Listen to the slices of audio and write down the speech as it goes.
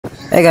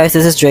Hey guys,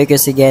 this is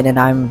Dracus again, and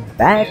I'm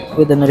back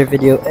with another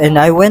video. And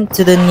I went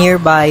to the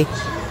nearby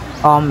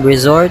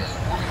resort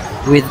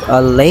with a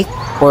lake,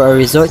 or a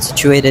resort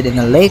situated in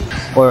a lake,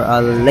 or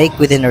a lake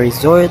within a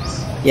resort.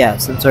 Yeah,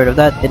 some sort of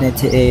that. And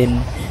it's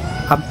in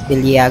Camp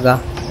Iliaga.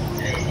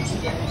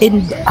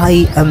 And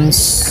I am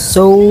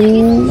so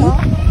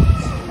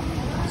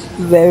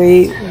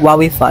very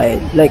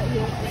wowified. Like,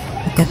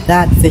 look at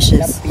that,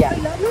 fishes.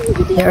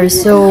 They're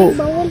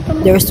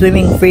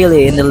swimming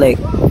freely in the lake.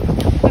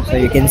 So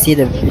you can see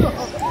them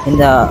in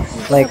the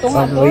what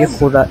you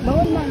call that,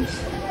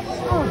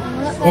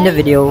 in the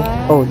video.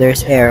 Oh,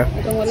 there's air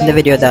in the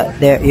video. That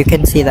there you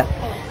can see that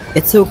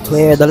it's so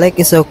clear. The lake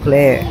is so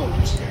clear,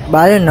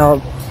 but I don't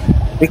know,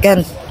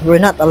 we're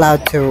not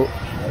allowed to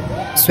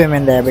swim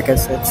in there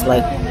because it's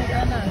like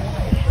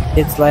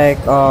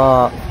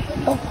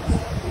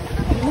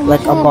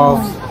above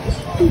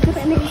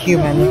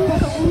human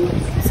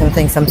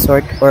some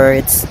sort, or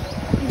it's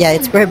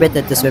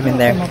prohibited to swim in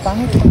there.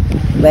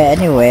 But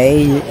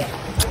anyway,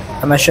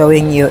 I'm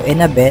showing you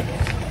in a bit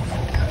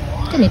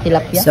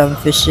some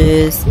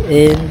fishes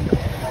in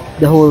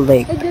the whole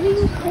lake.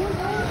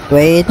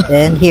 Wait,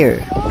 and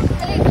here.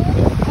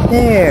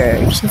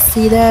 There, you should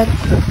see that.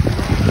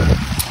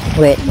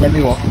 Wait, let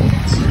me walk.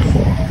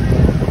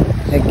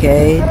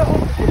 Okay,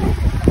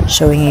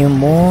 showing you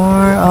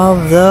more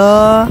of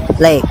the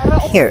lake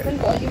here.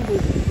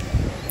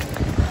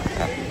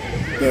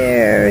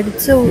 There,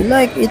 it's so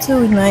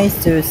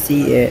nice to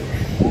see it.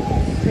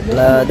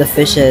 The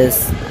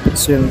fishes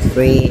swim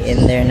free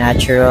in their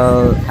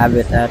natural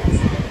habitat.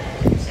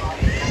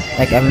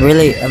 Like I'm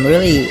really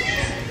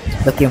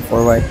looking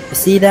forward.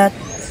 See that?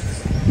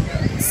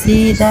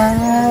 See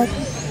that?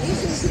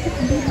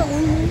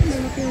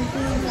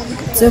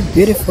 It's so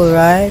beautiful,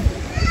 right?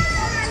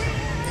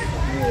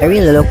 I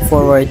really look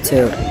forward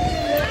to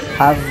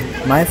have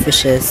my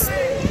fishes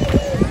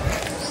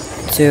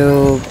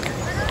to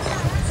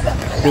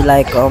be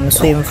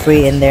swim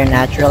free in their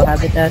natural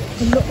habitat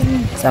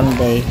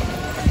someday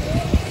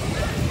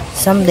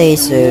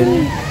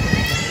soon.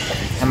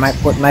 I might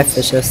put my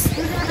fishes,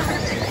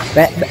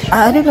 but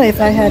I don't know if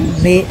I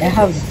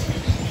have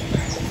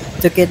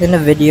took it in a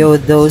video,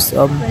 those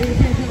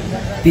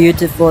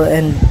beautiful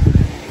and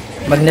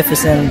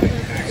magnificent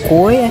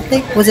koi. I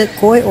think, was it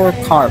koi or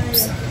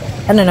carps?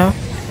 I don't know,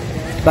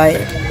 but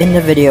in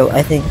the video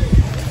I think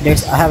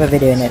I have a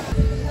video in it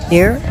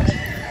here.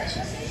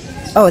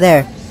 Oh,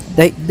 there.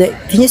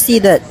 Can you see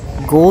that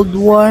gold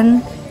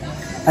one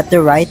at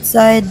the right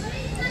side?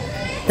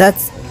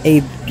 That's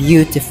a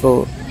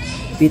beautiful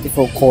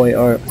koi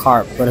or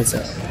carp. What is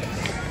it?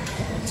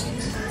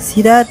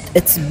 See that?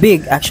 It's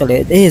big, actually.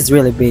 It is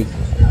really big.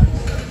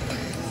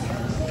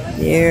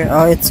 There.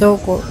 Oh, it's so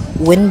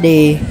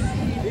windy.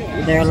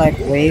 There are like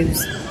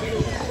waves.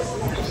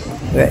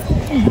 Wait.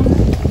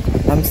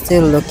 I'm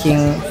still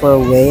looking for a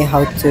way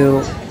how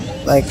to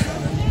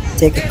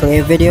take a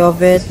clear video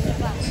of it.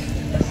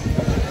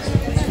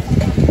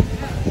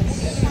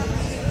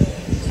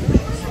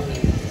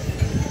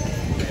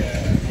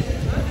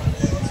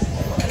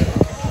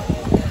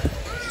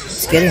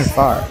 Getting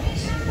far.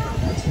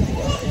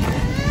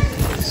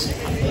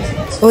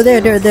 Oh,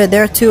 there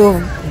are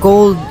two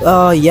gold,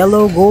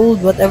 yellow,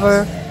 gold,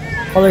 whatever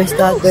color is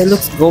that, but it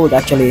looks gold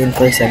actually in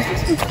person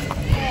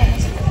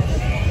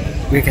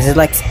because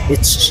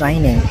it's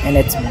shining and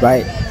it's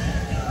bright.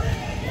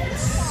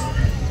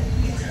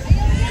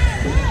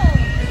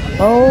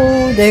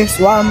 Oh, there's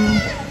one.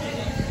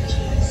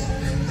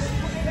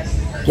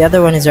 The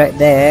other one is right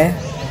there,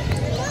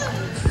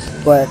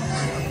 but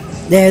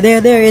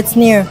there, it's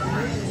near.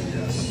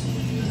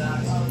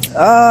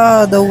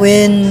 Ah, the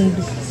wind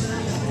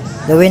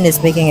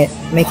is making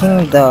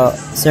the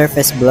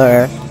surface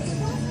blur.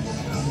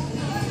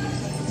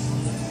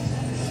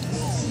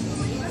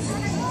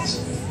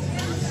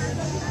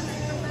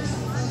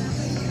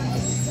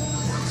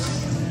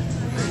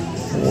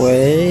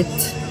 Wait,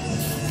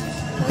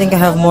 I think I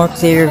have more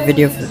clear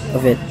video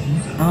of it.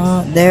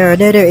 There,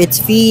 it's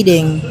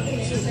feeding.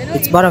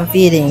 It's bottom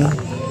feeding.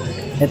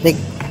 I think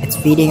it's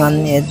feeding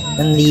on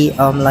the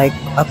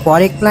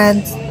aquatic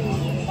plants.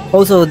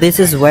 Also, this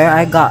is where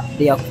I got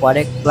the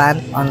aquatic plant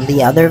on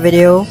the other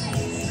video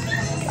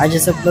I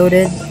just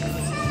uploaded.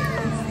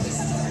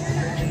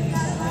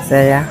 So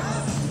yeah.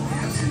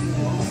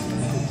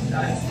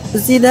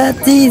 See that?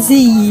 See.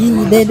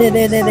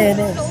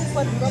 There.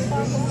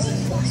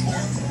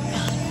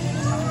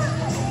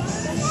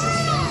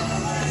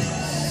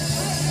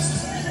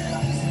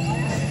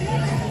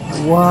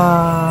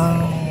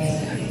 Wow.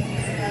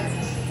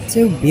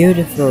 So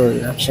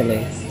beautiful,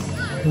 actually.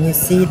 Can you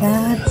see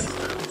that?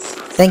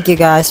 Thank you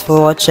guys for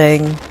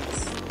watching.